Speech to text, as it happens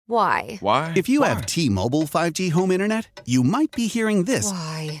Why? Why? If you have T-Mobile 5G home internet, you might be hearing this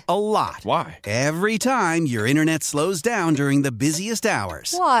Why? a lot. Why? Every time your internet slows down during the busiest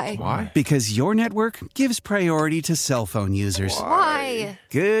hours. Why? Why? Because your network gives priority to cell phone users. Why?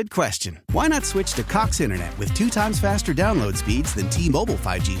 Good question. Why not switch to Cox Internet with 2 times faster download speeds than T-Mobile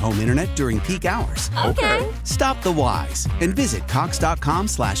 5G home internet during peak hours? Okay. Stop the whys and visit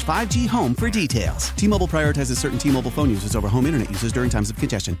cox.com/5G home for details. T-Mobile prioritizes certain T-Mobile phone users over home internet users during times of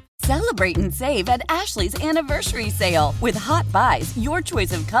congestion. Celebrate and save at Ashley's Anniversary Sale. With Hot Buys, your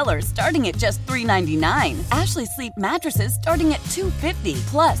choice of colors starting at just $3.99. Ashley Sleep mattresses starting at $2.50.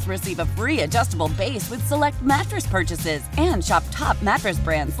 Plus, receive a free adjustable base with select mattress purchases. And shop top mattress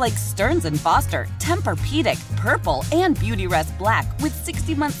brands like Stearns & Foster, Tempur-Pedic, Purple, and Beautyrest Black with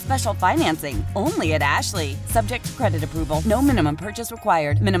 60-month special financing. Only at Ashley. Subject to credit approval. No minimum purchase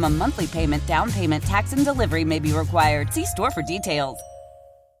required. Minimum monthly payment, down payment, tax, and delivery may be required. See store for details.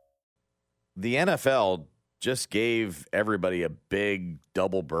 The NFL just gave everybody a big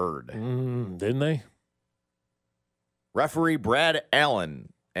double bird. Didn't they? Referee Brad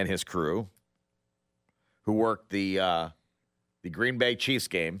Allen and his crew, who worked the Green Bay Chiefs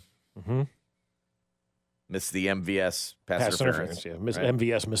game, missed the MVS pass interference. Yeah. Right?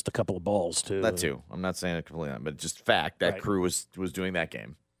 MVS missed a couple of balls, too. That too. I'm not saying it completely, but just fact that crew was doing that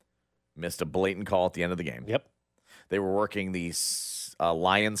game. Missed a blatant call at the end of the game. Yep. They were working the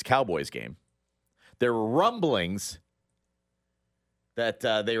Lions-Cowboys game. There were rumblings that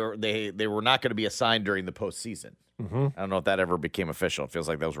they were not going to be assigned during the postseason. I don't know if that ever became official. It feels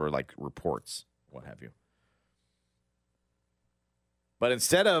like those were like reports, what have you. But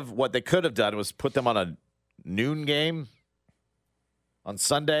instead of what they could have done was put them on a noon game on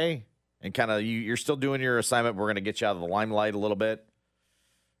Sunday and kind of you're still doing your assignment. We're going to get you out of the limelight a little bit,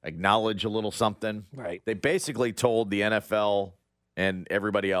 acknowledge a little something. Right. They basically told the NFL and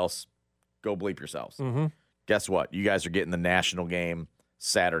everybody else, go bleep yourselves. Guess what? You guys are getting the national game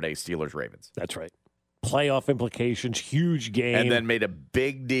Saturday, Steelers-Ravens. That's right. Playoff implications, huge game. And then made a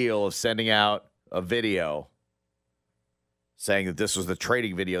big deal of sending out a video saying that this was the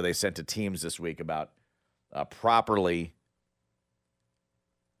trading video they sent to teams this week about properly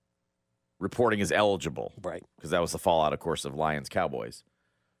reporting as eligible. Right. Because that was the fallout, of course, of Lions-Cowboys.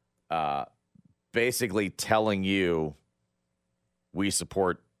 Basically telling you we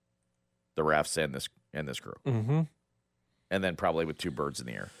support the refs and this crew. And then probably with 2 birds in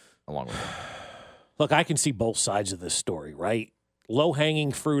the air along with them. Look, I can see both sides of this story, right?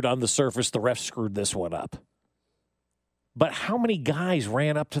 Low-hanging fruit on the surface, the refs screwed this one up. But how many guys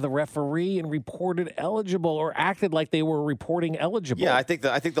ran up to the referee and reported eligible or acted like they were reporting eligible? Yeah, I think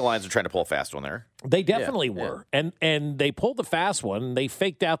the Lions are trying to pull a fast one there. They definitely were. And they pulled the fast one. They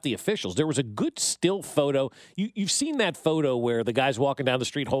faked out the officials. There was a good still photo. You've seen that photo where the guy's walking down the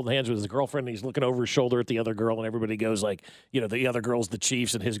street holding hands with his girlfriend, and he's looking over his shoulder at the other girl, and everybody goes like, the other girl's the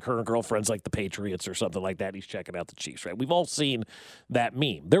Chiefs, and his current girlfriend's like the Patriots or something like that. He's checking out the Chiefs, right? We've all seen that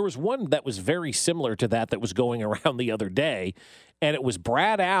meme. There was one that was very similar to that was going around the other day, and it was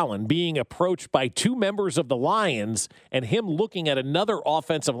Brad Allen being approached by 2 members of the Lions and him looking at another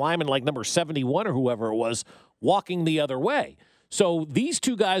offensive lineman like number 71 or whoever it was walking the other way. So these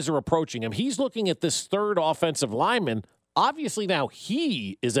 2 guys are approaching him. He's looking at this third offensive lineman. Obviously now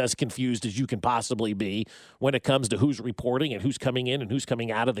he is as confused as you can possibly be when it comes to who's reporting and who's coming in and who's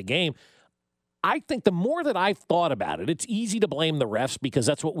coming out of the game. I think the more that I've thought about it, it's easy to blame the refs because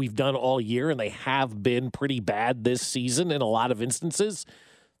that's what we've done all year, and they have been pretty bad this season in a lot of instances.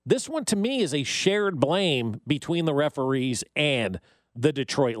 This one, to me, is a shared blame between the referees and the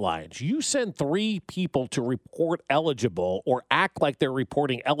Detroit Lions. You send 3 people to report eligible or act like they're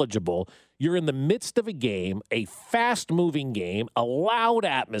reporting eligible. You're in the midst of a game, a fast-moving game, a loud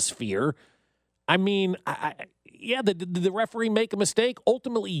atmosphere. I mean, did the referee make a mistake?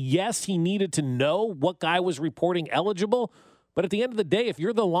 Ultimately, yes, he needed to know what guy was reporting eligible. But at the end of the day, if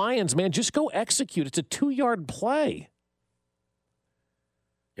you're the Lions, man, just go execute. It's a 2-yard play.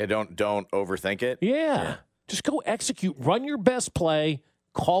 Yeah, don't overthink it. Yeah. Just go execute. Run your best play.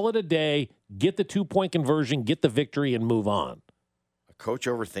 Call it a day. Get the 2-point conversion. Get the victory and move on. A coach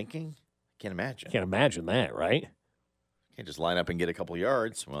overthinking? Can't imagine. Can't imagine that, right? Can't just line up and get a couple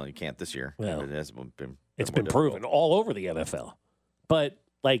yards. Well, you can't this year. Well, it's been proven all over the NFL. But,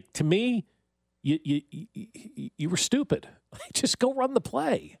 to me, you were stupid. Just go run the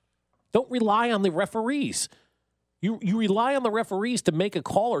play. Don't rely on the referees. You rely on the referees to make a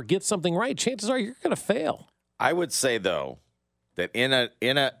call or get something right. Chances are you're going to fail. I would say, though, that in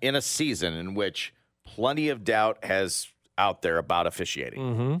a season in which plenty of doubt has out there about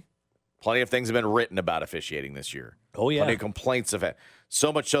officiating, plenty of things have been written about officiating this year. Oh, yeah. Plenty of complaints have had.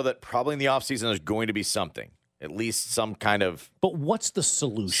 So much so that probably in the offseason there's going to be something, at least some kind of. But what's the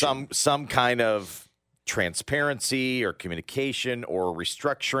solution? Some kind of transparency or communication or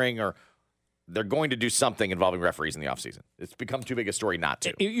restructuring, or they're going to do something involving referees in the offseason. It's become too big a story not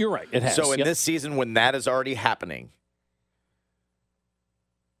to. You're right. It has. So in this season, when that is already happening,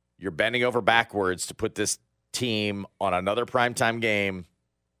 you're bending over backwards to put this team on another primetime game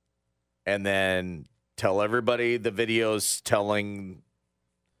and then tell everybody the videos telling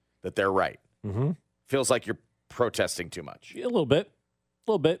that they're right. Mm-hmm. Feels like you're protesting too much. A little bit.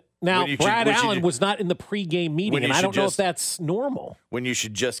 Now, Brad Allen was not in the pregame meeting, and I don't know if that's normal. When you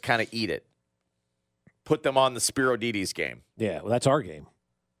should just kind of eat it. Put them on the Spiro Dides game. Yeah, well, that's our game.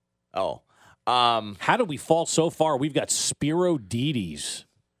 Oh. How did we fall so far? We've got Spiro Dides.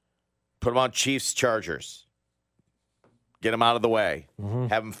 Put them on Chiefs Chargers. Get them out of the way. Mm-hmm.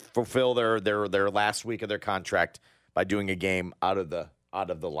 Have them fulfill their last week of their contract by doing a game out of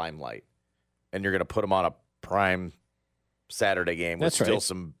the limelight. And you're going to put them on a prime Saturday game with still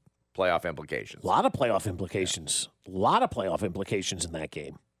some playoff implications. A lot of playoff implications. A lot of playoff implications in that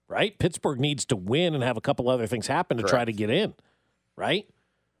game, right? Pittsburgh needs to win and have a couple other things happen to try to get in, right?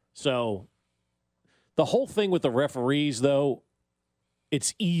 So the whole thing with the referees, though,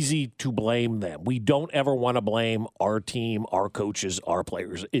 it's easy to blame them. We don't ever want to blame our team, our coaches, our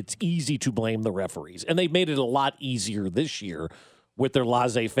players. It's easy to blame the referees. And they've made it a lot easier this year with their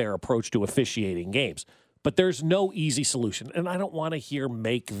laissez-faire approach to officiating games. But there's no easy solution. And I don't want to hear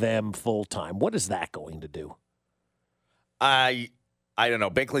make them full-time. What is that going to do? I don't know.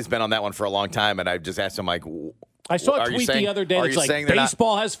 Binkley's been on that one for a long time, and I just asked him, like, I saw a tweet the other day that's like,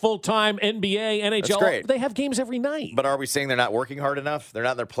 baseball has full-time, NBA, NHL. They have games every night. But are we saying they're not working hard enough? They're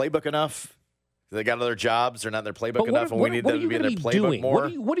not in their playbook enough? They got other jobs. They're not in their playbook enough, and we need them to be in their playbook more?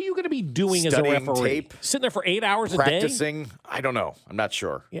 What are you going to be doing as a referee? Tape, sitting there for 8 hours practicing? a day? I don't know. I'm not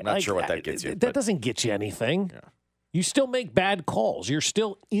sure. I'm not sure what that gets you. That doesn't get you anything. Yeah. You still make bad calls. You're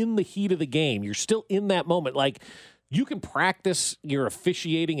still in the heat of the game. You're still in that moment. Like, you can practice your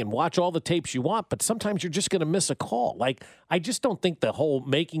officiating and watch all the tapes you want, but sometimes you're just going to miss a call. Like, I just don't think the whole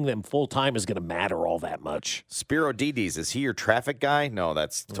making them full-time is going to matter all that much. Spiro Dides, is he your traffic guy? No,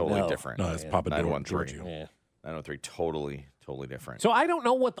 that's totally different. No, that's Papa 913. Giorgio. 903, totally different. So I don't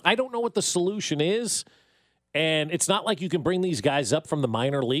know what the solution is. And it's not like you can bring these guys up from the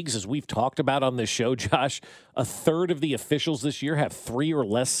minor leagues, as we've talked about on this show, Josh. A third of the officials this year have 3 or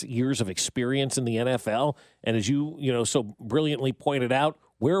less years of experience in the NFL. And as you so brilliantly pointed out,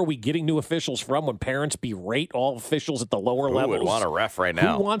 where are we getting new officials from when parents berate all officials at the lower levels? Who would want a ref right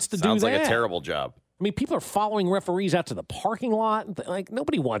now? Who wants to do that? Sounds like a terrible job. I mean, people are following referees out to the parking lot. Like,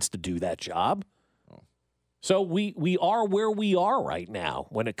 nobody wants to do that job. So we are where we are right now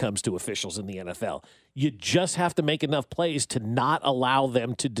when it comes to officials in the NFL. You just have to make enough plays to not allow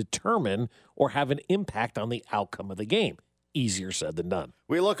them to determine or have an impact on the outcome of the game. Easier said than done.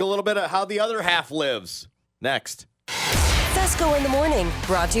 We look a little bit at how the other half lives. Next. Fesco in the Morning,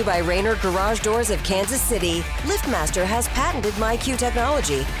 brought to you by Rainer Garage Doors of Kansas City. LiftMaster has patented MyQ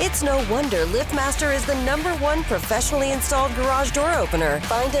technology. It's no wonder LiftMaster is the #1 professionally installed garage door opener.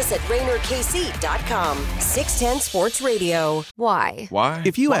 Find us at RainerKC.com. 610 Sports Radio. Why?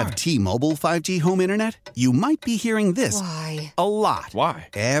 If you have T-Mobile 5G home internet, you might be hearing this Why? a lot. Why?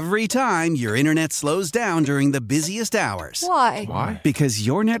 Every time your internet slows down during the busiest hours. Why? Because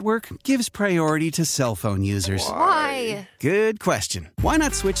your network gives priority to cell phone users. Why? Good question. Why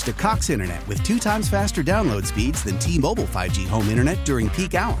not switch to Cox Internet with 2 times faster download speeds than T-Mobile 5G home internet during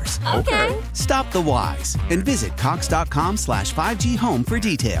peak hours? Okay. Stop the whys and visit cox.com/5G home for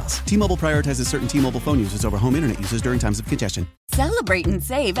details. T-Mobile prioritizes certain T-Mobile phone users over home internet users during times of congestion. Celebrate and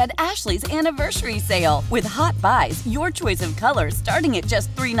save at Ashley's Anniversary Sale. With Hot Buys, your choice of colors starting at just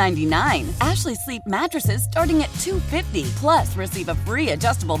 $3.99. Ashley Sleep mattresses starting at $2.50. Plus, receive a free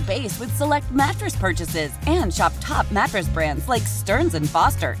adjustable base with select mattress purchases. And shop top mattress brands like Stearns &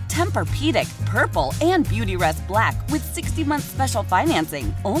 Foster, Tempur-Pedic, Purple, and Beautyrest Black with 60-month special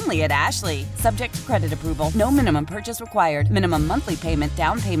financing. Only at Ashley. Subject to credit approval. No minimum purchase required. Minimum monthly payment,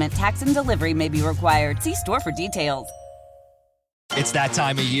 down payment, tax, and delivery may be required. See store for details. It's that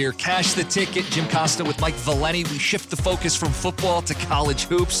time of year. Cash the Ticket. Jim Costa with Mike Valeni. We shift the focus from football to college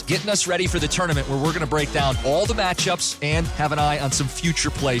hoops, getting us ready for the tournament where we're going to break down all the matchups and have an eye on some future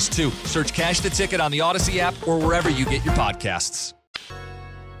plays, too. Search Cash the Ticket on the Odyssey app or wherever you get your podcasts.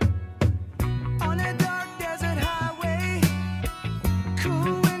 On a dark desert highway,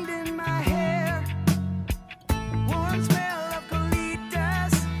 cool wind in my hair, warm smell of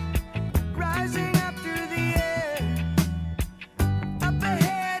colitas rising up through the air. Up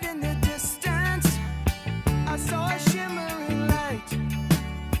ahead in the distance, I saw a shimmering light.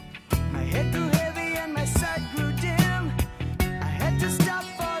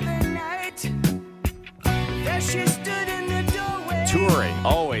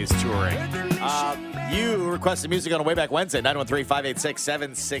 requested music on a Way Back Wednesday,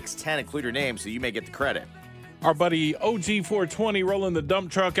 913-586-7610. Include your name so you may get the credit. Our buddy OG420 rolling the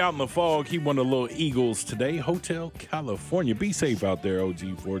dump truck out in the fog. He won the Little Eagles today. Hotel California. Be safe out there,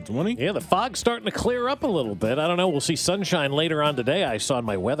 OG420. Yeah, the fog's starting to clear up a little bit. I don't know. We'll see sunshine later on today. I saw in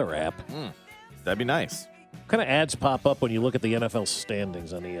my weather app. That'd be nice. What kind of ads pop up when you look at the NFL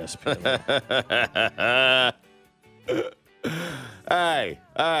standings on ESPN?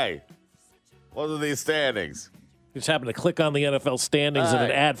 Hey. What are these standings? Just happened to click on the NFL standings and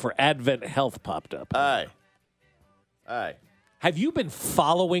an ad for Advent Health popped up. Hey. Have you been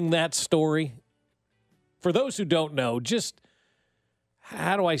following that story? For those who don't know, just,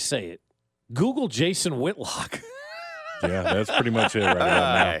 how do I say it? Google Jason Whitlock. Yeah, that's pretty much it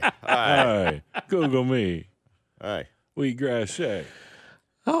right now. Hey, Google me. Hey. Wheatgrass Shay.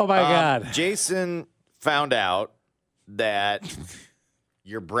 Oh, my God. Jason found out that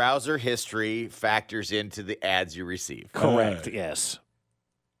your browser history factors into the ads you receive. Correct, yes.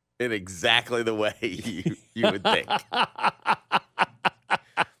 In exactly the way you would think.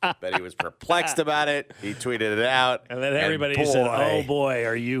 But he was perplexed about it. He tweeted it out. And then everybody said, oh, boy,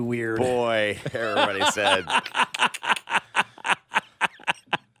 are you weird. Boy, everybody said.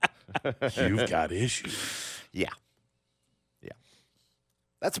 You've got issues. Yeah.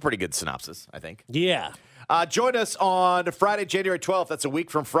 That's a pretty good synopsis, I think. Yeah. Join us on Friday, January 12th. That's a week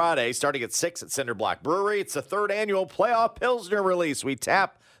from Friday, starting at 6 at Cinder Block Brewery. It's the third annual Playoff Pilsner release. We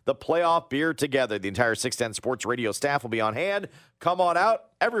tap the playoff beer together. The entire 610 Sports Radio staff will be on hand. Come on out.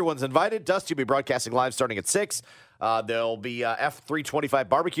 Everyone's invited. Dusty will be broadcasting live starting at 6. There'll be F325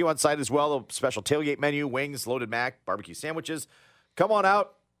 barbecue on site as well. A special tailgate menu, wings, loaded mac, barbecue sandwiches. Come on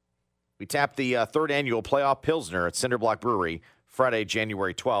out. We tap the third annual Playoff Pilsner at Cinder Block Brewery Friday,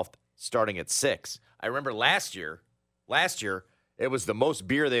 January 12th, starting at 6. I remember last year, it was the most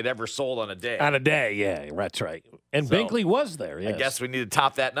beer they'd ever sold on a day. On a day, yeah, that's right. And So, Binkley was there, yes. I guess we need to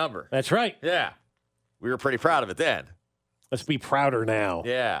top that number. That's right. Yeah. We were pretty proud of it then. Let's be prouder now.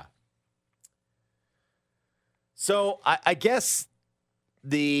 Yeah. So I guess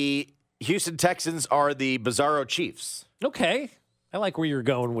the Houston Texans are the Bizarro Chiefs. Okay. I like where you're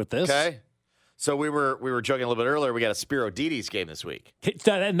going with this. Okay. So we were joking a little bit earlier. We got a Spiro Dides game this week.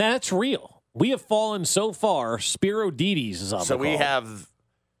 And that's real. We have fallen so far. Spiro Dides is on the So call. we have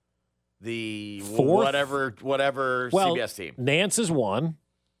the Fourth? whatever well, CBS team. Nance is 1,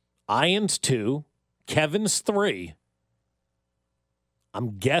 Ian's 2, Kevin's 3.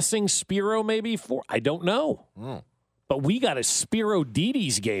 I'm guessing Spiro maybe 4. I don't know. But we got a Spiro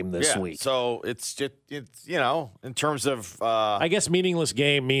Dides game this week. So it's in terms of I guess meaningless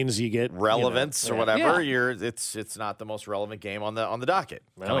game means you get relevance or yeah. whatever. Yeah. It's not the most relevant game on the docket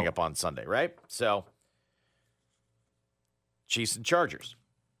coming up on Sunday, right? So Chiefs and Chargers.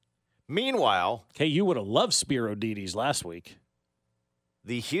 Meanwhile, okay, you would have loved Spiro Dides last week.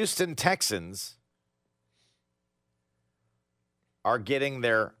 The Houston Texans are getting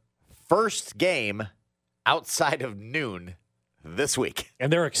their first game outside of noon this week.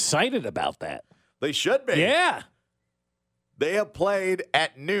 And they're excited about that. They should be. Yeah. They have played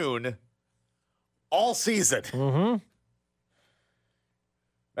at noon all season. Mm-hmm.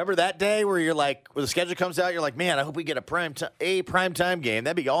 Remember that day where you're like, when the schedule comes out, you're like, man, I hope we get a prime time game.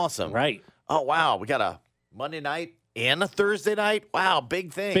 That'd be awesome. Right. Oh, wow. We got a Monday night and a Thursday night. Wow,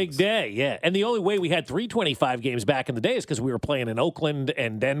 big things. Big day, yeah. And the only way we had 325 games back in the day is because we were playing in Oakland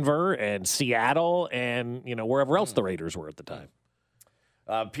and Denver and Seattle and, wherever else the Raiders were at the time.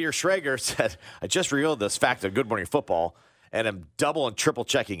 Peter Schrager said, I just revealed this fact of Good Morning Football, and I'm double and triple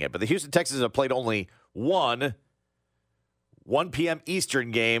checking it. But the Houston Texans have played only one 1 p.m.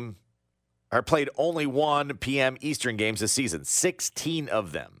 Eastern game, or played only 1 p.m. Eastern games this season, 16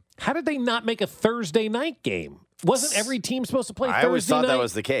 of them. How did they not make a Thursday night game? Wasn't every team supposed to play Thursday night? I always thought that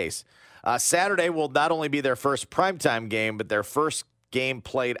was the case. Saturday will not only be their first primetime game, but their first game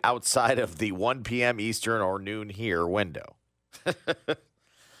played outside of the 1 p.m. Eastern or noon here window.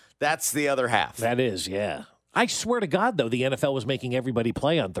 That's the other half. That is, yeah. I swear to God, though, the NFL was making everybody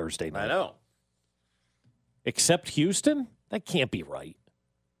play on Thursday night. I know. Except Houston? That can't be right.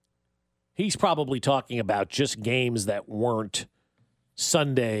 He's probably talking about just games that weren't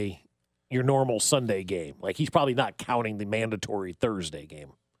Sunday, your normal Sunday game. Like, he's probably not counting the mandatory Thursday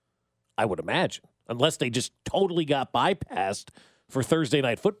game, I would imagine. Unless they just totally got bypassed for Thursday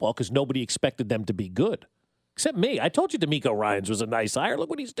night football because nobody expected them to be good. Except me. I told you DeMeco Ryans was a nice hire. Look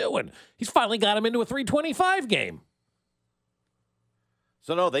what he's doing. He's finally got him into a 325 game.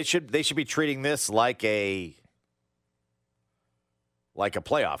 So, no, they should be treating this like a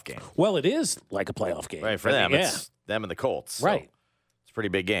playoff game. Well, it is like a playoff game. Right, for them. It's them and the Colts. So right. it's a pretty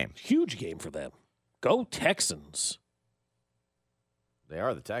big game. Huge game for them. Go Texans. They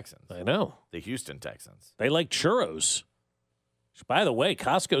are the Texans. I know. The Houston Texans. They like churros. By the way,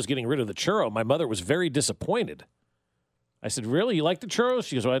 Costco's getting rid of the churro. My mother was very disappointed. I said, really? You like the churros?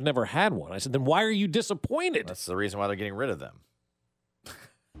 She goes, well, I'd never had one. I said, then why are you disappointed? That's the reason why they're getting rid of them.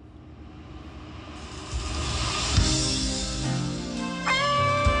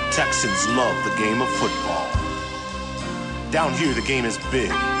 Texans love the game of football. Down here, the game is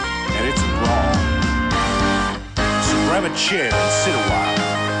big, and it's raw. So grab a chair and sit a while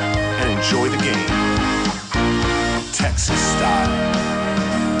and enjoy the game. Texas style.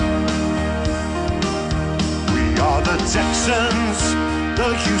 We are the Texans,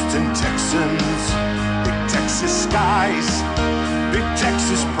 the Houston Texans. Big Texas skies, big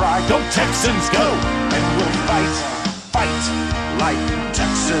Texas pride. Go Texans, go! And we'll fight like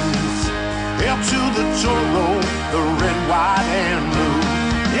Texans. Hail to the Toro, the red, white, and blue.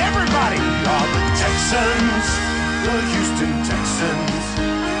 Everybody are the Texans, the Houston Texans.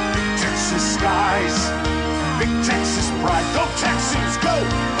 Big Texas skies, big Texas pride. Go Texans, go!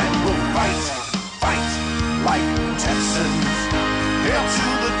 And we'll fight like Texans. Hail to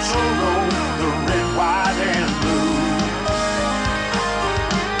the Toro, the red, white, and blue.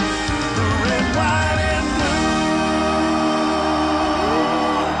 The red, white, and blue.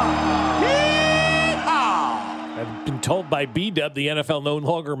 I've been told by B-Dub the NFL no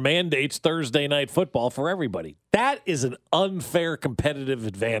longer mandates Thursday night football for everybody. That is an unfair competitive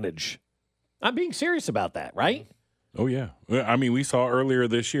advantage. I'm being serious about that, right? Oh, yeah. I mean, we saw earlier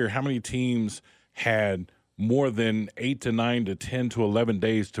this year how many teams had more than 8 to 9 to 10 to 11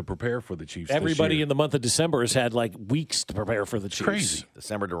 days to prepare for the Chiefs. Everybody in the month of December has had like weeks to prepare for the Chiefs. Crazy.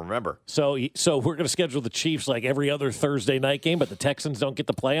 December to remember. So we're going to schedule the Chiefs like every other Thursday night game, but the Texans don't get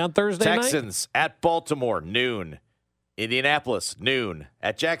to play on Thursday night? Texans at Baltimore, noon. Indianapolis, noon.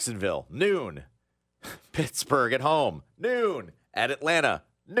 At Jacksonville, noon. Pittsburgh at home, noon. At Atlanta,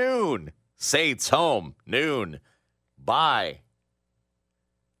 noon. Saints home, noon. Bye.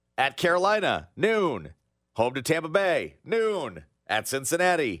 At Carolina, noon. Home to Tampa Bay, noon. At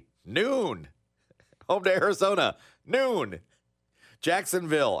Cincinnati, noon. Home to Arizona, noon.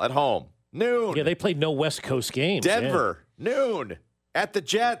 Jacksonville at home, noon. Yeah, they played no West Coast games. Denver, noon. At the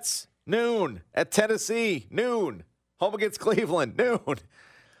Jets, noon. At Tennessee, noon. Home against Cleveland, noon.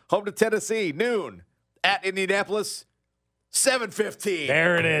 Home to Tennessee, noon. At Indianapolis, 7:15.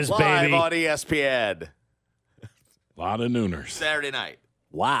 There it is, Live baby. on ESPN. A lot of nooners. Saturday night.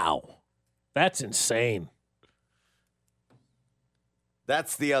 Wow. That's insane.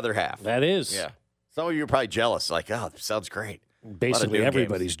 That's the other half. That is. Yeah. Some of you are probably jealous. Like, oh, this sounds great. Basically, noon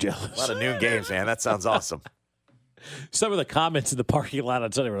everybody's games. jealous. A lot of noon games, man. That sounds awesome. Some of the comments in the parking lot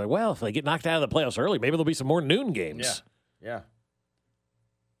on Sunday were like, well, if they get knocked out of the playoffs early, maybe there'll be some more noon games. Yeah.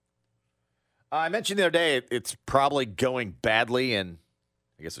 I mentioned the other day it's probably going badly in,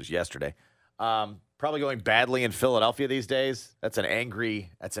 I guess it was yesterday, probably going badly in Philadelphia these days. That's an angry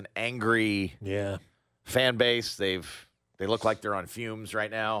fan base. They look like they're on fumes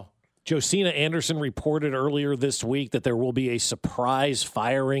right now. Josina Anderson reported earlier this week that there will be a surprise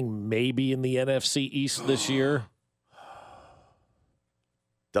firing maybe in the NFC East this year.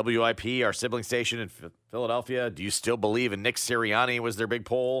 WIP, our sibling station in Philadelphia. Do you still believe in Nick Sirianni was their big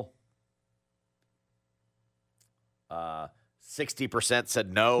poll? 60%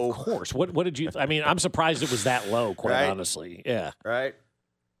 said no. Of course. What did you – I mean, I'm surprised it was that low, quite Right? honestly. Yeah. Right?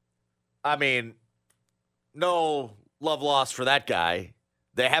 I mean, no love lost for that guy.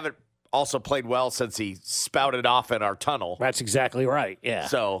 They haven't also played well since he spouted off in our tunnel. That's exactly right. Yeah.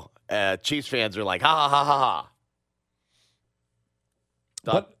 So Chiefs fans are like, ha, ha, ha, ha, ha.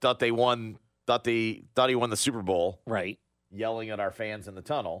 Thought he won the Super Bowl. Right. Yelling at our fans in the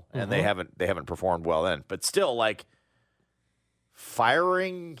tunnel, and they haven't performed well then. But still, like,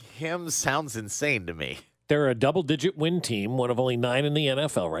 firing him sounds insane to me. They're a double-digit win team, one of only 9 in the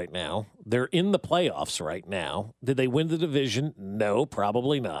NFL right now. They're in the playoffs right now. Did they win the division? No,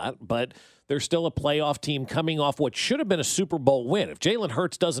 probably not. But they're still a playoff team coming off what should have been a Super Bowl win. If Jalen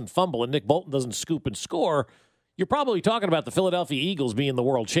Hurts doesn't fumble and Nick Bolton doesn't scoop and score, you're probably talking about the Philadelphia Eagles being the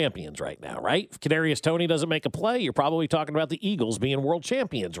world champions right now, right? If Kadarius Toney doesn't make a play, you're probably talking about the Eagles being world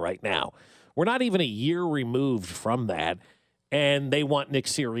champions right now. We're not even a year removed from that, and they want Nick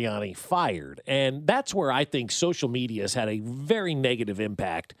Sirianni fired. And that's where I think social media has had a very negative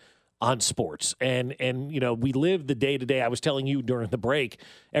impact on sports. And you know, we live the day-to-day. I was telling you during the break,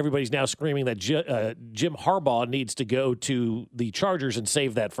 everybody's now screaming that Jim Harbaugh needs to go to the Chargers and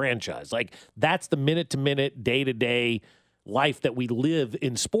save that franchise. Like, that's the minute-to-minute, day-to-day life that we live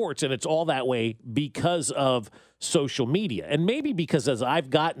in sports, and it's all that way because of social media. And maybe because as I've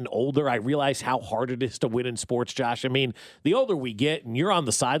gotten older, I realize how hard it is to win in sports, Josh. I mean, the older we get and you're on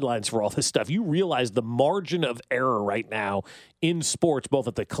the sidelines for all this stuff, you realize the margin of error right now in sports, both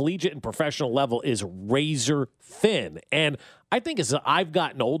at the collegiate and professional level, is razor thin. And I think as I've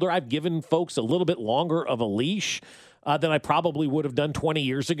gotten older, I've given folks a little bit longer of a leash than I probably would have done 20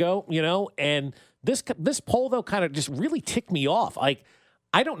 years ago, and this poll, though, kind of just really ticked me off. Like,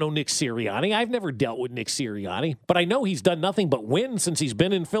 I don't know Nick Sirianni. I've never dealt with Nick Sirianni, but I know he's done nothing but win since he's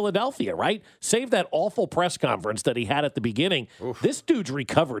been in Philadelphia, right? Save that awful press conference that he had at the beginning. Oof. This dude's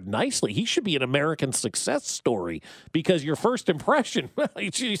recovered nicely. He should be an American success story because your first impression,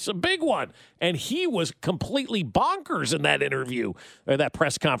 it's a big one. And he was completely bonkers in that interview, or that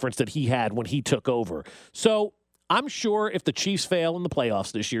press conference that he had when he took over. So I'm sure if the Chiefs fail in the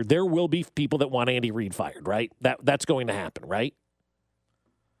playoffs this year, there will be people that want Andy Reid fired, right? That's going to happen, right?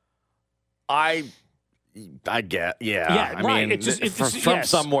 I get, yeah. Yeah, I right. mean, It's just, from yes.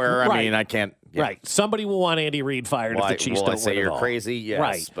 somewhere, Right. I mean, I can't. Yeah. Right. Somebody will want Andy Reid fired if the Chiefs don't say win it you're all. crazy? Yes.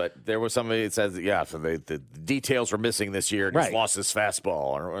 Right. But there was somebody that says, so the details were missing this year. And he's Right. lost his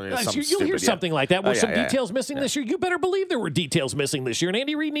fastball. Or something You'll hear something like that. Were some details missing Yeah. this year? You better believe there were details missing this year. And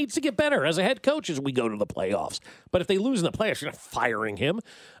Andy Reid needs to get better as a head coach as we go to the playoffs. But if they lose in the playoffs, you're not firing him.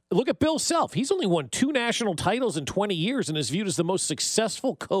 Look at Bill Self. He's only won 2 national titles in 20 years and is viewed as the most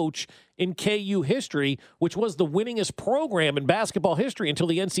successful coach in KU history, which was the winningest program in basketball history until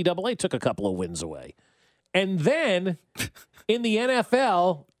the NCAA took a couple of wins away. And then in the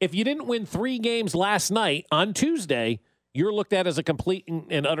NFL, if you didn't win 3 games last night on Tuesday, you're looked at as a complete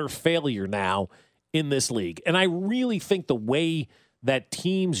and utter failure now in this league. And I really think the way that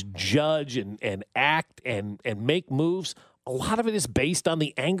teams judge and act and make moves, a lot of it is based on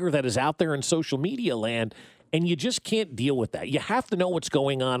the anger that is out there in social media land, and you just can't deal with that. You have to know what's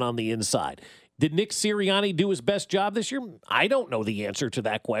going on the inside. Did Nick Sirianni do his best job this year? I don't know the answer to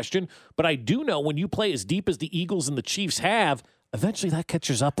that question, but I do know when you play as deep as the Eagles and the Chiefs have, eventually that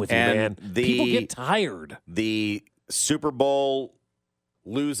catches up with you, man. People get tired. The Super Bowl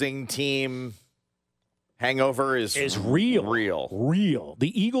losing team hangover is real. Real.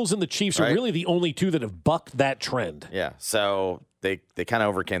 The Eagles and the Chiefs are really the only two that have bucked that trend. Yeah, so they kind of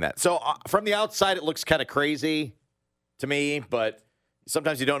overcame that. So from the outside, it looks kind of crazy to me, but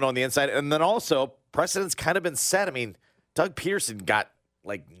sometimes you don't know on the inside. And then also, precedent's kind of been set. I mean, Doug Peterson got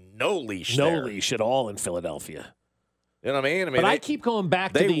like no leash there. No leash at all in Philadelphia. You know what I mean? But I keep going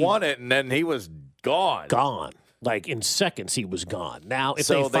back to they won it, and then he was gone. Gone. Like in seconds, he was gone. Now, if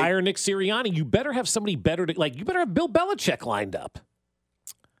they fire Nick Sirianni, you better have somebody better to, you better have Bill Belichick lined up.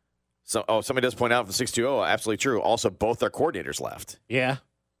 So, somebody does point out for 620, absolutely true. Also, both their coordinators left. Yeah.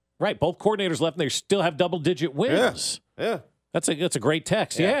 Right. Both coordinators left, and they still have double-digit wins. Yeah. That's a great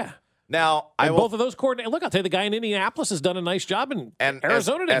text. Yeah. Now, both of those coordinators, look, I'll tell you, the guy in Indianapolis has done a nice job, and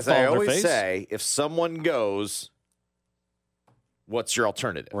Arizona didn't as fall I on their always face. say, if someone goes, what's your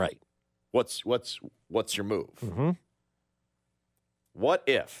alternative? Right. What's your move? Mm-hmm. What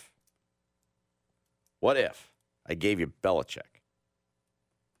if I gave you Belichick?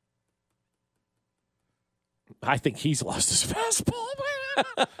 I think he's lost his fastball.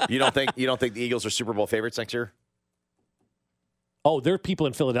 You don't think the Eagles are Super Bowl favorites next year? Oh, there are people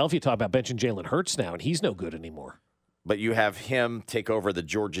in Philadelphia talking about benching Jalen Hurts now, and he's no good anymore. But you have him take over the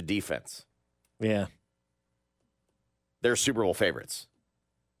Georgia defense. Yeah. They're Super Bowl favorites.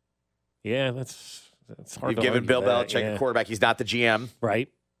 Yeah, that's hard. You've given Bill Belichick a quarterback. He's not the GM. Right.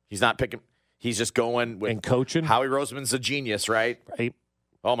 He's not picking. He's just going with and coaching. Howie Roseman's a genius, right? Right.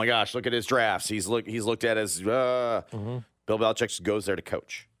 Oh my gosh, look at his drafts. He's looked at as Bill Belichick just goes there to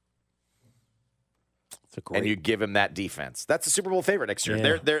coach. And you give him that defense. That's a Super Bowl favorite next year.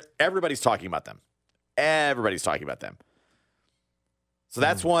 Yeah. Everybody's talking about them. Everybody's talking about them. So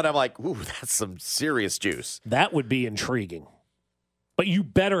that's one I'm like, ooh, that's some serious juice. That would be intriguing. But you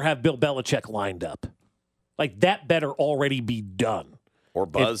better have Bill Belichick lined up. Like, that better already be done. Or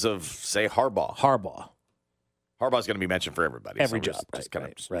buzz of, say, Harbaugh. Harbaugh's going to be mentioned for everybody. Every so job.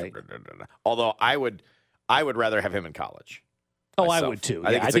 Right. Although I would rather have him in college. Oh, myself. I would too.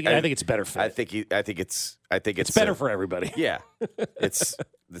 I think it's better fit. I think it's better for everybody. Yeah. It's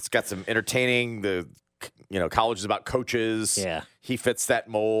got some entertaining. College is about coaches. Yeah. He fits that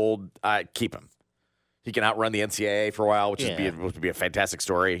mold. Keep him. He can outrun the NCAA for a while, which would be a fantastic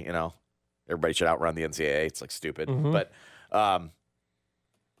story. Everybody should outrun the NCAA. It's like stupid, but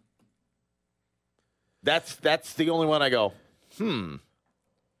that's the only one I go.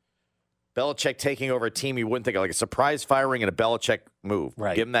 Belichick taking over a team you wouldn't think of, like a surprise firing and a Belichick move.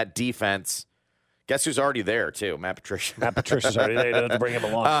 Right. Give him that defense. Guess who's already there too? Matt Patricia. Matt Patricia's already there. You don't have to bring him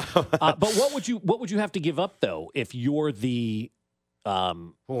along. But what would you have to give up though if you're the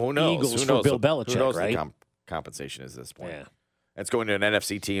Who knows? Eagles Who for knows? Bill Belichick, Who knows right? the compensation is at this point? Yeah. It's going to an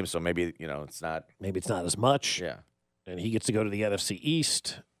NFC team, so maybe it's not. Maybe it's not as much. Yeah. And he gets to go to the NFC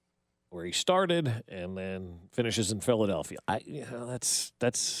East, where he started, and then finishes in Philadelphia.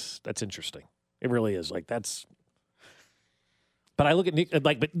 That's interesting. It really is. That's. But I look at Nick.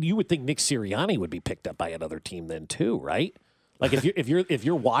 But you would think Nick Sirianni would be picked up by another team then too, right? Like if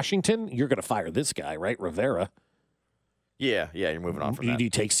you're Washington, you're going to fire this guy, right, Rivera. Yeah, you're moving on from that. Do you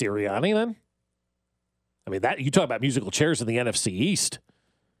take Sirianni then? I mean, that you talk about musical chairs in the NFC East.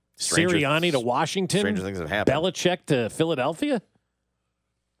 Sirianni to Washington. Stranger things have happened. Belichick to Philadelphia.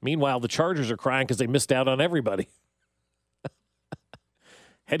 Meanwhile, the Chargers are crying because they missed out on everybody.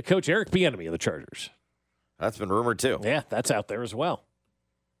 Head coach Eric Bieniemy of the Chargers. That's been rumored too. Yeah, that's out there as well.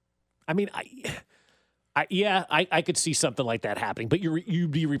 I mean, I could see something like that happening, but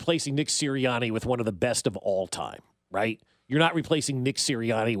you'd be replacing Nick Sirianni with one of the best of all time, right? You're not replacing Nick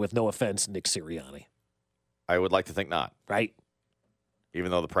Sirianni with, no offense, Nick Sirianni. I would like to think not. Right.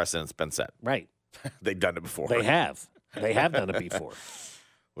 Even though the precedent's been set. Right. They've done it before. They have. They have done it before.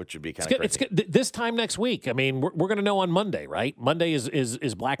 Which would be kind of crazy. It's good. This time next week, I mean, we're going to know on Monday, right? Monday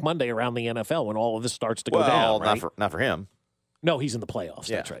is Black Monday around the NFL when all of this starts to go down, right? not for him. No, he's in the playoffs.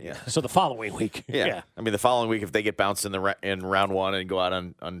 Yeah, That's right. yeah. So the following week. Yeah. I mean, the following week, if they get bounced in round one and go out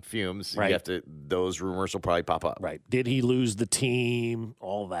on fumes, Right. you have to. Those rumors will probably pop up. Right. Did he lose the team?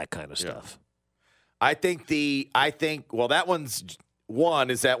 All that kind of stuff. I think that one's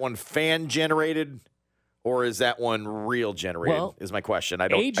one. Is that one fan generated, or is that one real generated? Well, is my question. I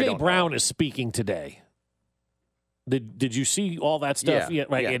don't. AJ Brown is speaking today. Did you see all that stuff? Yeah,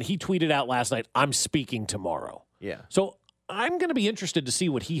 Right. yeah. And he tweeted out last night, "I'm speaking tomorrow." Yeah. So I'm going to be interested to see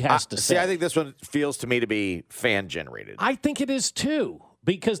what he has to say. See, I think this one feels to me to be fan generated. I think it is too,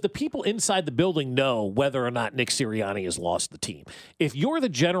 because the people inside the building know whether or not Nick Sirianni has lost the team. If you're the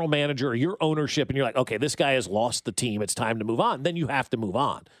general manager or your ownership and you're like, okay, this guy has lost the team, it's time to move on, then you have to move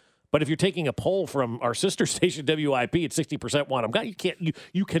on. But if you're taking a poll from our sister station WIP at 60% want him gone,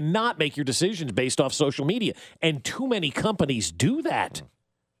 you cannot make your decisions based off social media, and too many companies do that.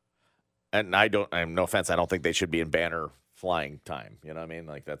 And I'm no offense, I don't think they should be in banner flying time. You know what I mean?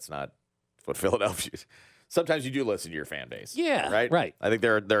 Like, that's not what Philadelphia. Sometimes you do listen to your fan base. Yeah, right. right. I think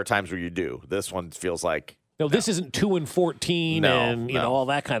there are times where you do. This one feels like No, this isn't 2-14 and you know all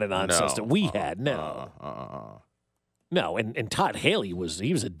that kind of nonsense that we had. No, and Todd Haley he was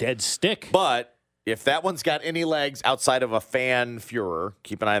a dead stick. But if that one's got any legs outside of a fan furor,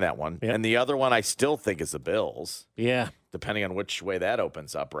 keep an eye on that one. Yep. And the other one I still think is the Bills. Yeah, depending on which way that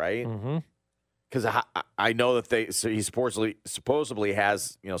opens up, right? Mm-hmm. Because I know that he supposedly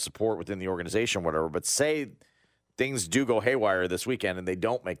has support within the organization, whatever. But say things do go haywire this weekend and they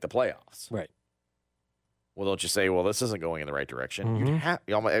don't make the playoffs, right? Well, don't you say, well, this isn't going in the right direction?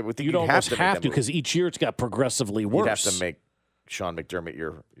 Mm-hmm. I would think You'd almost have to, because each year it's got progressively worse. You'd have to make Sean McDermott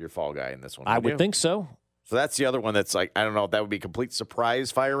your fall guy in this one. I would think so. So that's the other one that's like, I don't know if that would be complete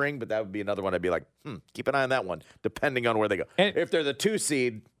surprise firing, but that would be another one I'd be like, keep an eye on that one, depending on where they go. And if they're the 2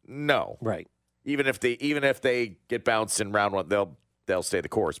 seed, no. Right. Even if they get bounced in round one, they'll stay the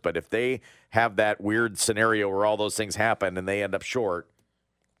course. But if they have that weird scenario where all those things happen and they end up short,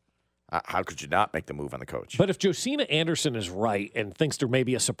 how could you not make the move on the coach? But if Josina Anderson is right and thinks there may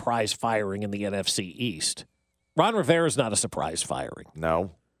be a surprise firing in the NFC East, Ron Rivera is not a surprise firing.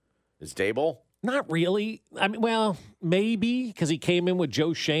 No. Is Dable? Not really. I mean, well, maybe, because he came in with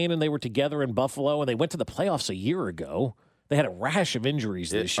Joe Shane and they were together in Buffalo and they went to the playoffs a year ago. They had a rash of injuries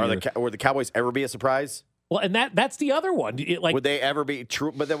this year. Would the Cowboys ever be a surprise? Well, and that's the other one. Would they ever be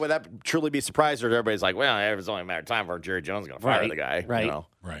true? But then would that truly be a surprise, or everybody's like, well, it's only a matter of time for Jerry Jones going to fire the guy, right?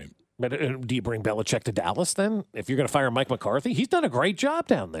 Right. But do you bring Belichick to Dallas then? If you're going to fire Mike McCarthy, he's done a great job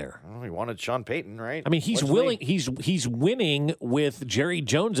down there. Well, he wanted Sean Payton, right? I mean, he's willing. He's winning with Jerry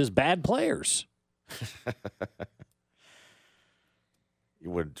Jones's bad players.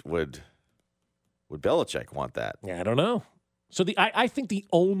 Would Belichick want that? Yeah, I don't know. So I think the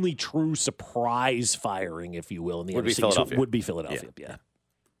only true surprise firing, if you will, in the NFC would be Philadelphia. Yeah.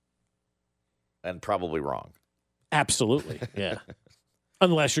 And probably wrong. Absolutely. Yeah.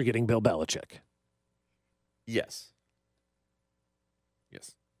 Unless you're getting Bill Belichick. Yes.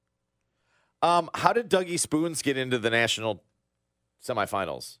 How did Dougie Spoons get into the national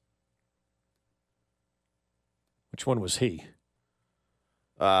semifinals? Which one was he?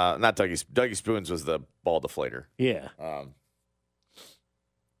 Not Dougie. Dougie Spoons was the ball deflator. Yeah.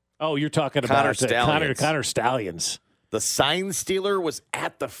 You're talking about Stallions. Connor Stallions. The sign stealer was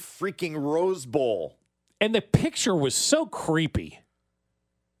at the freaking Rose Bowl. And the picture was so creepy.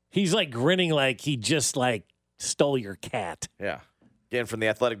 He's like grinning like he just like stole your cat. Yeah. Again, from The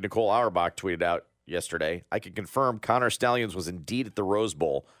Athletic, Nicole Auerbach tweeted out yesterday, I can confirm Connor Stallions was indeed at the Rose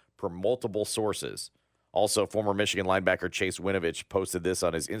Bowl per multiple sources. Also, former Michigan linebacker Chase Winovich posted this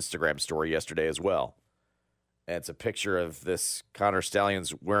on his Instagram story yesterday as well. And it's a picture of this Connor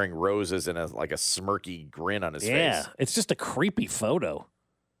Stallions wearing roses and a smirky grin on his face. Yeah, it's just a creepy photo.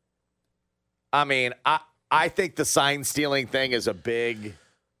 I mean, I think the sign stealing thing is a big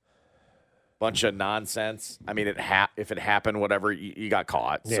bunch of nonsense. I mean, if it happened, whatever, you got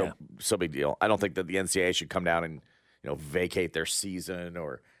caught. Yeah. So big deal. I don't think that the NCAA should come down and vacate their season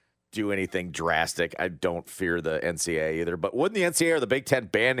or do anything drastic. I don't fear the NCAA either. But wouldn't the NCAA or the Big Ten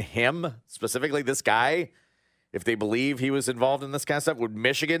ban him, specifically this guy, if they believe he was involved in this kind of stuff? Would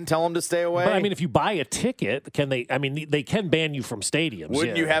Michigan tell him to stay away? But I mean, if you buy a ticket, can they? I mean, they can ban you from stadiums.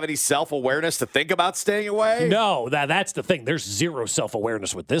 Wouldn't you have any self-awareness to think about staying away? No, that's the thing. There's zero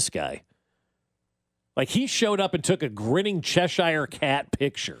self-awareness with this guy. Like, he showed up and took a grinning Cheshire cat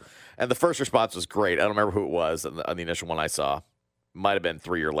picture. And the first response was great. I don't remember who it was on the initial one I saw. Might have been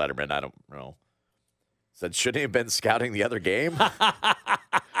 3-year Letterman. I don't know. Said, shouldn't he have been scouting the other game?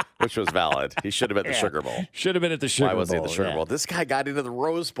 Which was valid. He should have been at the Sugar Bowl. Should have been at the Sugar Bowl. Why was he at the Sugar Bowl? This guy got into the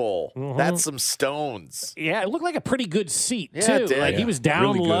Rose Bowl. Mhm. That's some stones. Yeah, it looked like a pretty good seat, Yeah, too. it did. Like, he was down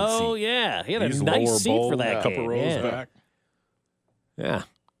Really good low. seat. Yeah, he had He's a nice lower seat bowl, for that couple game. rows yeah. back Yeah.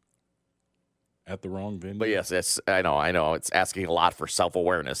 at the wrong venue. But yes, I know. It's asking a lot for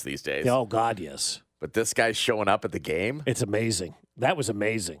self-awareness these days. Oh, God, yes. But this guy's showing up at the game. It's amazing. That was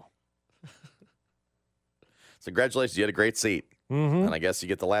amazing. So congratulations. You had a great seat. Mm-hmm. And I guess you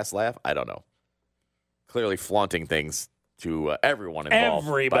get the last laugh. I don't know. Clearly flaunting things to everyone involved.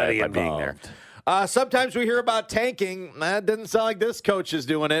 Everybody by being there. involved. Sometimes we hear about tanking. That doesn't sound like this coach is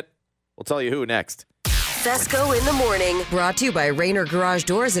doing it. We'll tell you who next. Fesco in the morning, brought to you by Rainer Garage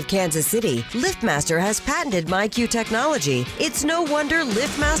Doors of Kansas City. LiftMaster has patented MyQ technology. It's no wonder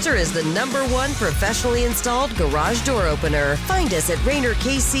LiftMaster is the #1 professionally installed garage door opener. Find us at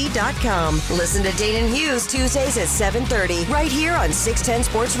RainerKC.com. Listen to Dane and Hughes Tuesdays at 7:30, right here on 610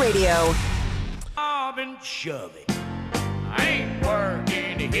 Sports Radio. I've been shoving. I ain't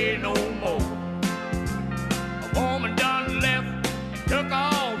working here no more. A woman done left, took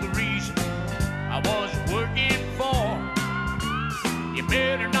all the reason I was working for. You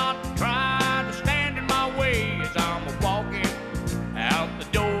better not try to stand in my way as I'm walking out the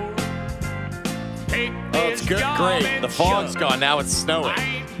door. Take Oh, it's this good. job Great. and The fog's shove it. gone. Now it's snowing. I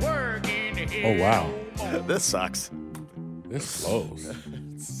ain't working here Oh, wow. no more. This sucks. This blows.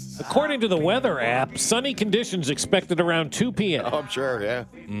 According to the weather app, sunny conditions expected around 2 p.m. Oh, I'm sure. Yeah.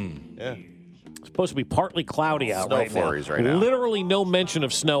 Yeah. It's supposed to be partly cloudy out Snow right flurries now. right now. Literally no mention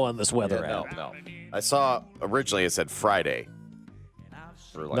of snow on this weather No, app. no. I saw originally it said Friday.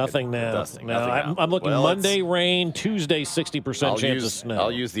 For like Nothing a now. dusting. No, Nothing now. I'm looking Well, Monday rain, Tuesday 60% I'll chance use, of snow.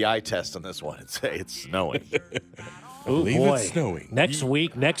 I'll use the eye test on this one and say it's snowing. Ooh, believe boy. it's snowing. Next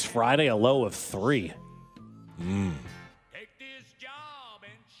week, next Friday, a low of 3. Take this job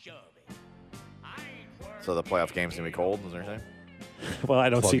and shove it. I ain't working. So the playoff game's gonna be cold. Is there anything? Well, I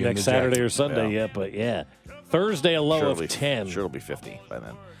don't Plug see in next the Saturday jacket. or Sunday Yeah. yet, but yeah. Thursday, a low Sure of 10. Sure, it'll be 50 by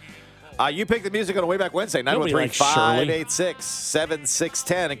then. You pick the music on a way back Wednesday. It'll be like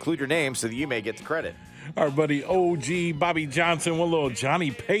 913-586-7610. Include your name so that you may get the credit. Our buddy OG Bobby Johnson, one little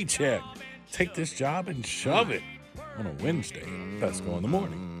Johnny Paycheck. Take this job and shove it on a Wednesday. Fesco in the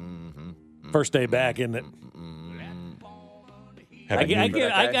morning. First day back, isn't it?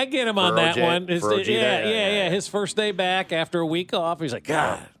 I get him on For that OJ one. for OG there? Yeah. His first day back after a week off. He's like,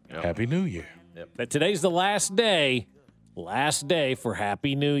 God. Happy New Year. But today's the last day for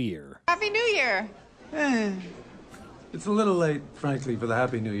Happy New Year. Happy New Year. It's a little late, frankly, for the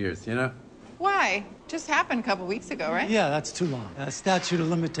Happy New Year's, you know? Why? Just happened a couple weeks ago, right? Yeah, that's too long. Statute of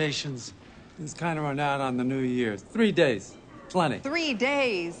limitations is kind of run out on the New Year's. 3 days. Plenty. 3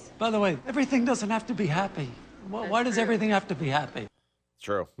 days. By the way, everything doesn't have to be happy. Why does everything have to be happy? It's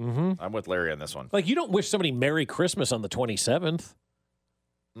true. Mm-hmm. I'm with Larry on this one. Like, you don't wish somebody Merry Christmas on the 27th.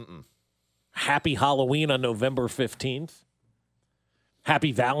 Mm-mm. Happy Halloween on November 15th.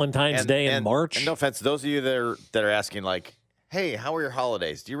 Happy Valentine's Day in March. And no offense, those of you that are asking, like, hey, how are your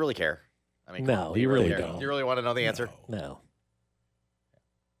holidays? Do you really care? I mean, No, do you really care? don't. Do you really want to know the answer? No.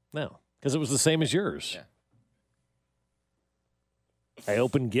 Because it was the same as yours. Yeah. I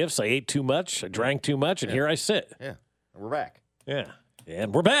opened gifts. I ate too much. I drank too much. And here I sit. Yeah. We're back. Yeah.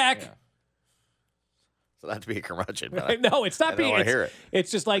 And we're back. Yeah. So not to be a curmudgeon. But No, it's not I being. don't wanna It's, hear it.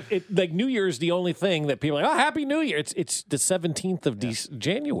 it's just like New Year's the only thing that people are like. Oh, Happy New Year! It's the 17th of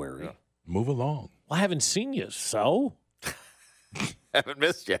January. Yeah. Move along. Well, I haven't seen you, so. Haven't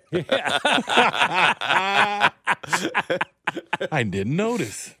missed you. I didn't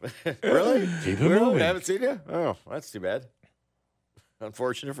notice. Really? Keep it Really? moving. I haven't seen you? Oh, that's too bad.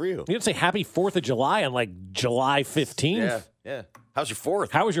 Unfortunate for you. You didn't say Happy 4th of July on like July 15th. Yeah, yeah. How's your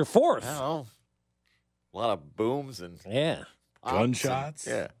 4th? How was your 4th? I don't know. A lot of booms and Yeah. pops Gunshots.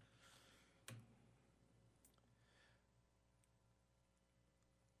 and- yeah.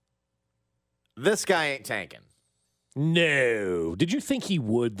 This guy ain't tanking. No. Did you think he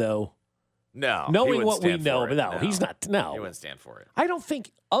would, though? No. he Knowing wouldn't what we stand know, for it. but no, he's not. No. He wouldn't stand for it. I don't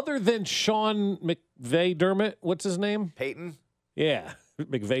think, other than Sean McVay Dermott, what's his name? Peyton? Yeah.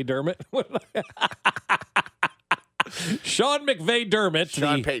 McVay Dermott. Sean McVay Dermott.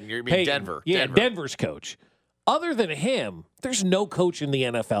 Sean Payton. You mean Denver. Yeah, Denver. Denver's coach. Other than him, there's no coach in the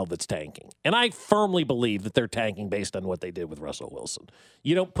NFL that's tanking. And I firmly believe that they're tanking based on what they did with Russell Wilson.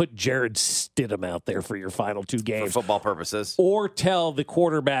 You don't put Jared Stidham out there for your final 2 For games. football purposes. Or tell the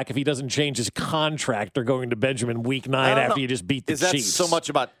quarterback if he doesn't change his contract, they're going to Benjamin week 9 after you just beat the Is that Chiefs. so much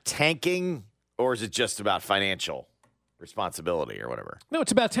about tanking, or is it just about financial responsibility or whatever? No,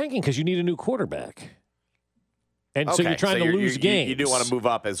 it's about tanking because you need a new quarterback. And so you're trying to lose games. You do want to move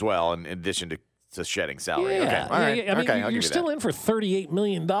up as well, in addition to shedding salary. Yeah, Okay. All right. yeah. I mean, okay, I'll you're give you still that. in for $38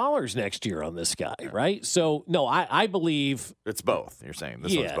 million next year on this guy, right? So, no, I believe. It's both. You're saying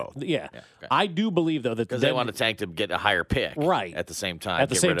this one's both. Yeah. okay. I do believe, though, that Because they want to tank to get a higher pick. Right. At the same time. At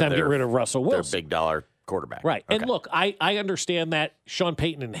the same time, get rid of Russell Their Wilson. big dollar quarterback. Right. Okay. And look, I understand that Sean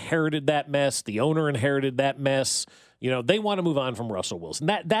Payton inherited that mess. The owner inherited that mess. You know, they want to move on from Russell Wilson.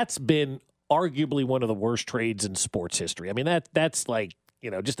 That's been arguably one of the worst trades in sports history. I mean, that's like, you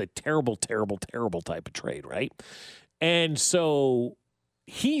know, just a terrible, terrible, terrible type of trade, right? And so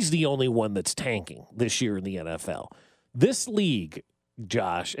he's the only one that's tanking this year in the NFL. This league,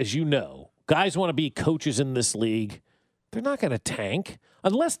 Josh, as you know, guys want to be coaches in this league. They're not going to tank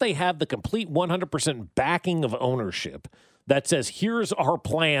unless they have the complete 100% backing of ownership that says, here's our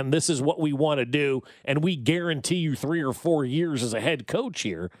plan, this is what we want to do, and we guarantee you 3 or 4 years as a head coach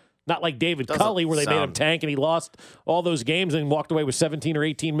here. Not like David Culley, where they made him tank and he lost all those games and walked away with $17 or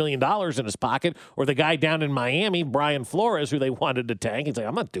 $18 million in his pocket. Or the guy down in Miami, Brian Flores, who they wanted to tank. He's like,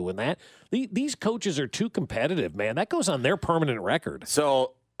 I'm not doing that. These coaches are too competitive, man. That goes on their permanent record.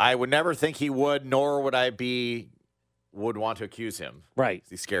 So I would never think he would, nor would I would want to accuse him. Right.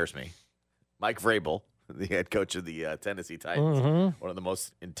 He scares me. Mike Vrabel, the head coach of the Tennessee Titans, one of the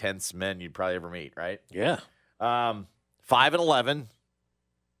most intense men you'd probably ever meet, right? Yeah. 5-11.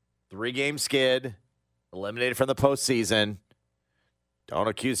 3-game skid, eliminated from the postseason. Don't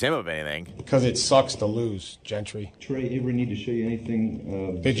accuse him of anything. Because it sucks to lose, Gentry. Trey, ever need to show you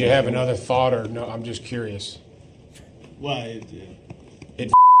anything? Did you have another thought, or no? I'm just curious. Why?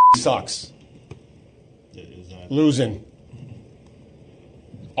 It sucks. Losing.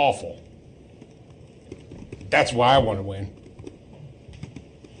 Awful. That's why I want to win.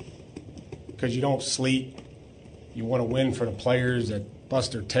 Because you don't sleep. You want to win for the players that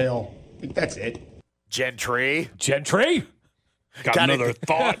bust their tail. That's it. Gentry. Got another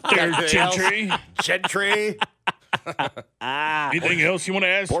thought there, Gentry. Gentry. Anything else you want to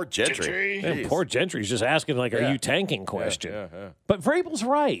ask? Poor Gentry. Man, poor Gentry's just asking, like, are you tanking question. Yeah. But Vrabel's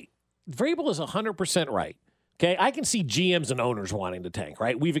right. Vrabel is 100% right. Okay, I can see GMs and owners wanting to tank,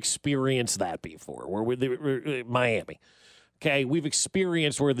 right? We've experienced that before. We're with Miami. Okay, we've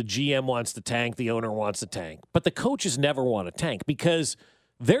experienced where the GM wants to tank, the owner wants to tank. But the coaches never want to tank because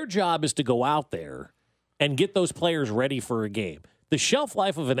their job is to go out there and get those players ready for a game. The shelf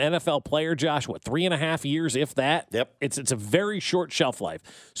life of an NFL player, Josh, 3.5 years, if that? Yep. It's a very short shelf life.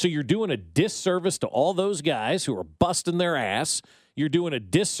 So you're doing a disservice to all those guys who are busting their ass. You're doing a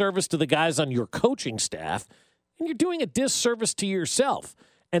disservice to the guys on your coaching staff. And you're doing a disservice to yourself.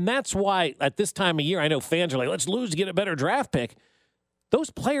 And that's why at this time of year, I know fans are like, let's lose to get a better draft pick. Those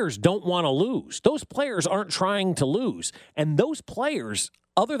players don't want to lose. Those players aren't trying to lose. And those players,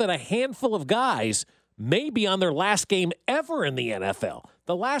 other than a handful of guys, may be on their last game ever in the NFL.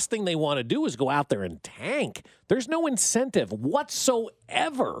 The last thing they want to do is go out there and tank. There's no incentive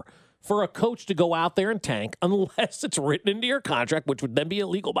whatsoever for a coach to go out there and tank unless it's written into your contract, which would then be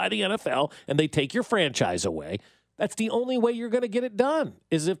illegal by the NFL, and they take your franchise away. That's the only way you're going to get it done,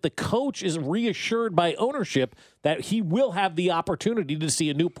 is if the coach is reassured by ownership that he will have the opportunity to see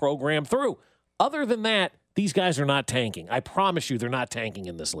a new program through. Other than that, these guys are not tanking. I promise you they're not tanking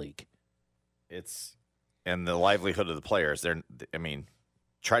in this league. And the livelihood of the players,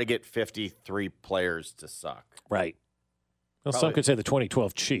 Try to get 53 players to suck. Right. Well, some Probably. could say the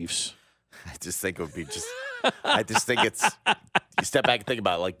 2012 Chiefs. I just think it would be just. I just think it's. You step back and think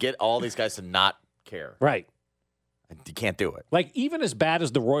about it. Like, get all these guys to not care. Right. You can't do it. Like, even as bad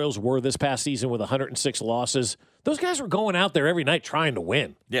as the Royals were this past season with 106 losses, those guys were going out there every night trying to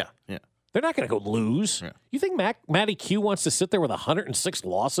win. Yeah. They're not going to go lose. Yeah. You think Matty Q wants to sit there with 106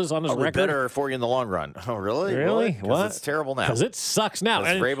 losses on his Probably record? better for you in the long run. Oh, really? Really? Because it's terrible now. Because it sucks now. 'Cause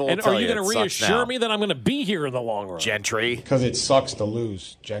And, Vrabel will and tell are you you going it to sucks reassure now. me that I'm going to be here in the long run? Gentry. Because it sucks to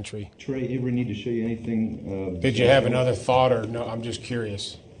lose, Gentry. Trey, ever need to show you anything? Did you have another thought, or no? I'm just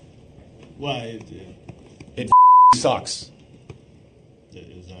curious. Why? It sucks.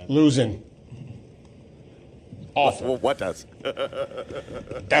 Losing. Awful. Well, what does?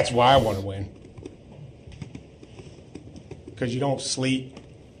 That's why I want to win. Because you don't sleep.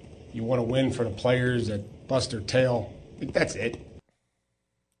 You want to win for the players that bust their tail. That's it.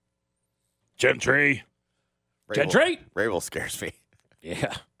 Gentry. Gentry? Vrabel scares me.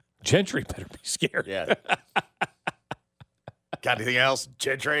 Yeah. Gentry better be scared. Yeah. Got anything else,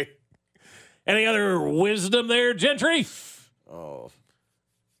 Gentry? Any other wisdom there, Gentry? Oh.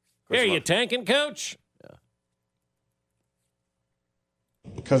 Hey, you tanking, coach?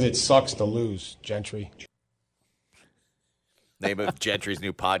 Because it sucks to lose, Gentry. Name of Gentry's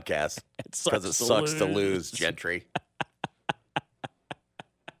new podcast. Because it sucks to lose, Gentry.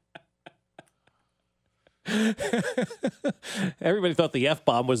 Everybody thought the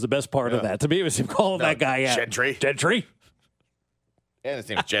F-bomb was the best part of that. To me, it was him calling that guy out. Gentry. Gentry? And his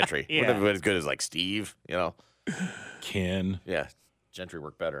name's Gentry. Yeah. Wouldn't have been as good as like Steve, you know? Ken. Yeah. Gentry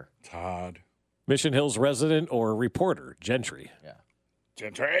worked better. Todd. Mission Hills resident or reporter, Gentry. Yeah.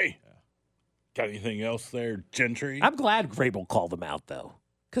 Gentry. Got anything else there, Gentry? I'm glad Vrabel called them out, though,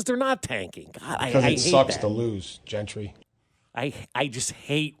 because they're not tanking. God, Because I it hate sucks that. to lose, Gentry. I just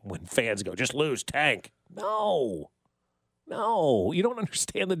hate when fans go, just lose, tank. No, you don't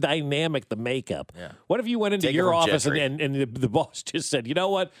understand the dynamic, the makeup. Yeah. What if you went into Take it your from office Gentry. and the boss just said, you know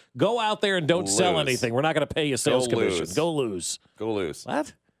what, go out there and don't sell Lose. anything. We're not going to pay you sales Go commission. lose. Go lose. Go lose.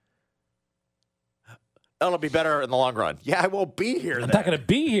 What? It'll be better in the long run. Yeah, I won't be here I'm then. not going to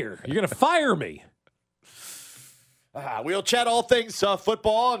be here. You're going to fire me. We'll chat all things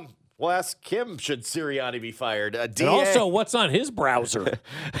football, and we'll ask Kim, should Sirianni be fired? And DA. also, what's on his browser?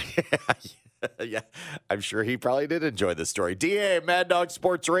 Yeah, I'm sure he probably did enjoy this story. DA, Mad Dog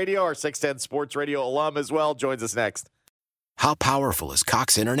Sports Radio, our 610 Sports Radio alum as well, joins us next. How powerful is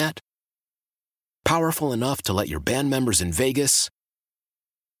Cox Internet? Powerful enough to let your band members in Vegas,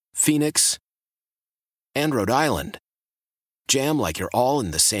 Phoenix, and Rhode Island jam like you're all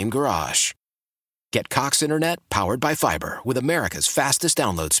in the same garage. Get Cox Internet powered by fiber with America's fastest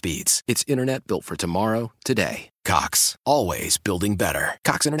download speeds. It's internet built for tomorrow, today. Cox, always building better.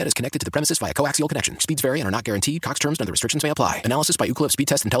 Cox Internet is connected to the premises via coaxial connection. Speeds vary and are not guaranteed. Cox terms and other restrictions may apply. Analysis by Ookla of Speed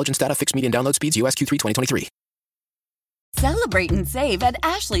Test Intelligence Data. Fixed median download speeds. US Q3 2023. Celebrate and save at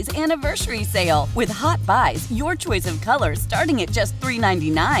Ashley's Anniversary Sale. With Hot Buys, your choice of colors starting at just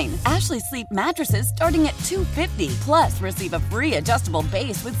 $3.99. Ashley Sleep mattresses starting at $2.50. Plus, receive a free adjustable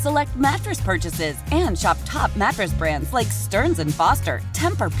base with select mattress purchases. And shop top mattress brands like Stearns & Foster,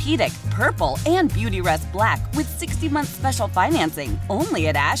 Tempur-Pedic, Purple, and Beautyrest Black with 60-month special financing. Only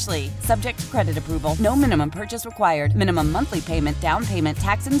at Ashley. Subject to credit approval. No minimum purchase required. Minimum monthly payment, down payment,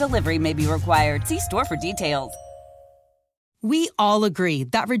 tax, and delivery may be required. See store for details. We all agree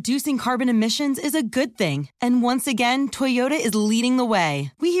that reducing carbon emissions is a good thing. And once again, Toyota is leading the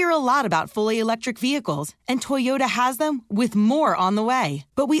way. We hear a lot about fully electric vehicles, and Toyota has them with more on the way.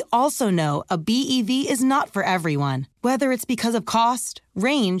 But we also know a BEV is not for everyone. Whether it's because of cost,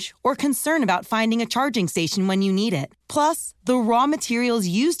 range, or concern about finding a charging station when you need it. Plus, the raw materials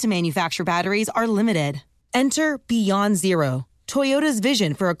used to manufacture batteries are limited. Enter Beyond Zero, Toyota's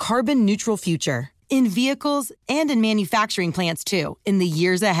vision for a carbon-neutral future. In vehicles and in manufacturing plants, too, in the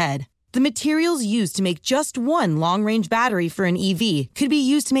years ahead. The materials used to make just one long-range battery for an EV could be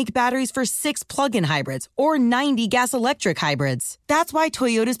used to make batteries for 6 plug-in hybrids or 90 gas-electric hybrids. That's why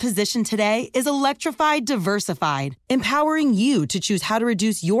Toyota's position today is electrified, diversified, empowering you to choose how to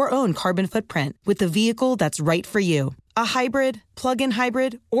reduce your own carbon footprint with the vehicle that's right for you. A hybrid, plug-in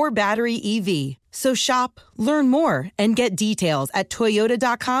hybrid, or battery EV. So shop, learn more, and get details at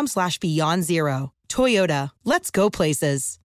toyota.com/beyondzero. Toyota, let's go places.